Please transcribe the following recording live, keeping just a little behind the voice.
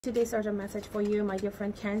Today's urgent message for you, my dear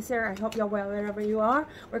friend Cancer. I hope you're well wherever you are.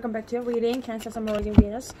 Welcome back to your reading, Cancer, Sun, Rising,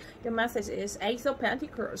 Venus. Your message is Ace of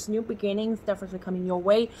Pentacles. New beginnings definitely coming your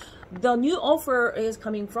way. The new offer is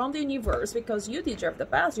coming from the universe because you deserve the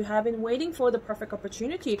best. You have been waiting for the perfect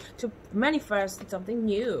opportunity to manifest something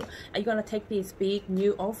new. Are you gonna take this big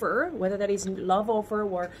new offer, whether that is love offer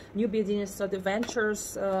or new business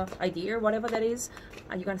adventures idea, whatever that is?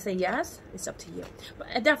 Are you gonna say yes? It's up to you.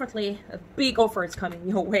 But definitely a big offer is coming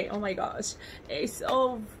your way. Oh my gosh, Ace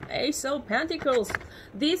of Pentacles.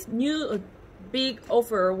 This new big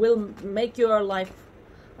offer will make your life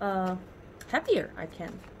happier. I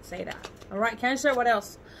can say that. All right, Cancer, what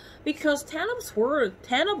else? Because Ten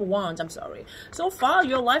of Wands, I'm sorry. So far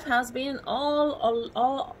your life has been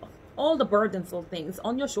all the burdensome things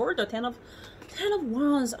on your shoulder. Ten of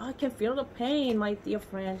Wands, I can feel the pain, my dear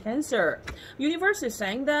friend Cancer. Universe is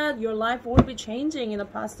saying that your life will be changing in a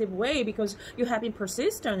positive way because you have been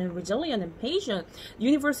persistent and resilient and patient.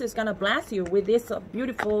 Universe is gonna bless you with this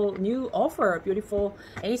beautiful new offer, beautiful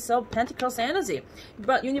Ace of Pentacles energy.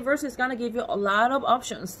 But universe is gonna give you a lot of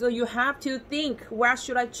options, so you have to think, what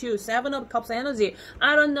should I choose? Seven of Cups energy.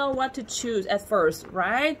 I don't know what to choose at first,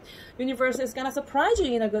 right? Universe is gonna surprise you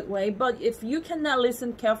in a good way, but if you cannot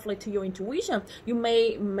listen carefully to your intuition, you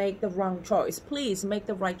may make the wrong choice. Please make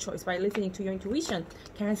the right choice by listening to your intuition,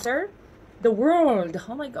 Cancer. The world,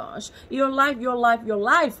 oh my gosh, your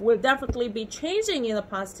life will definitely be changing in a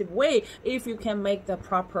positive way if you can make the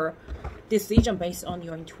proper decision based on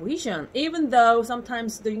your intuition. Even though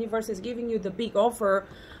sometimes the universe is giving you the big offer,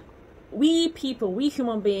 we people, we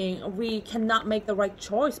human beings, we cannot make the right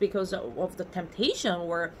choice because of the temptation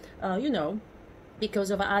or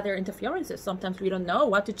because of other interferences. Sometimes we don't know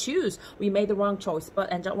what to choose. We made the wrong choice.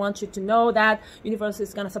 But I want you to know that universe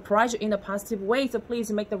is going to surprise you in a positive way. So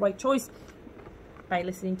please make the right choice by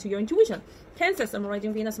listening to your intuition. Cancer, Sun,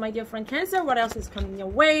 Rising, Venus, my dear friend Cancer. What else is coming your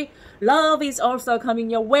way? Love is also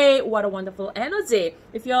coming your way. What a wonderful energy.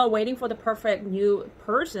 If you're waiting for the perfect new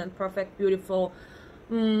person, perfect, beautiful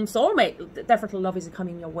soulmate, definitely love is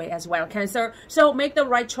coming your way as well, Cancer. So make the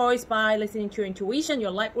right choice by listening to your intuition.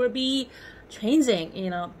 Your life will be changing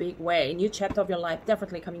in a big way. New chapter of your life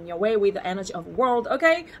definitely coming your way with the energy of the world.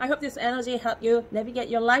 Okay, I hope this energy helped you navigate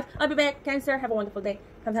your life. I'll be back, Cancer. Have a wonderful day.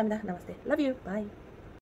 감사합니다. Namaste. Love you. Bye.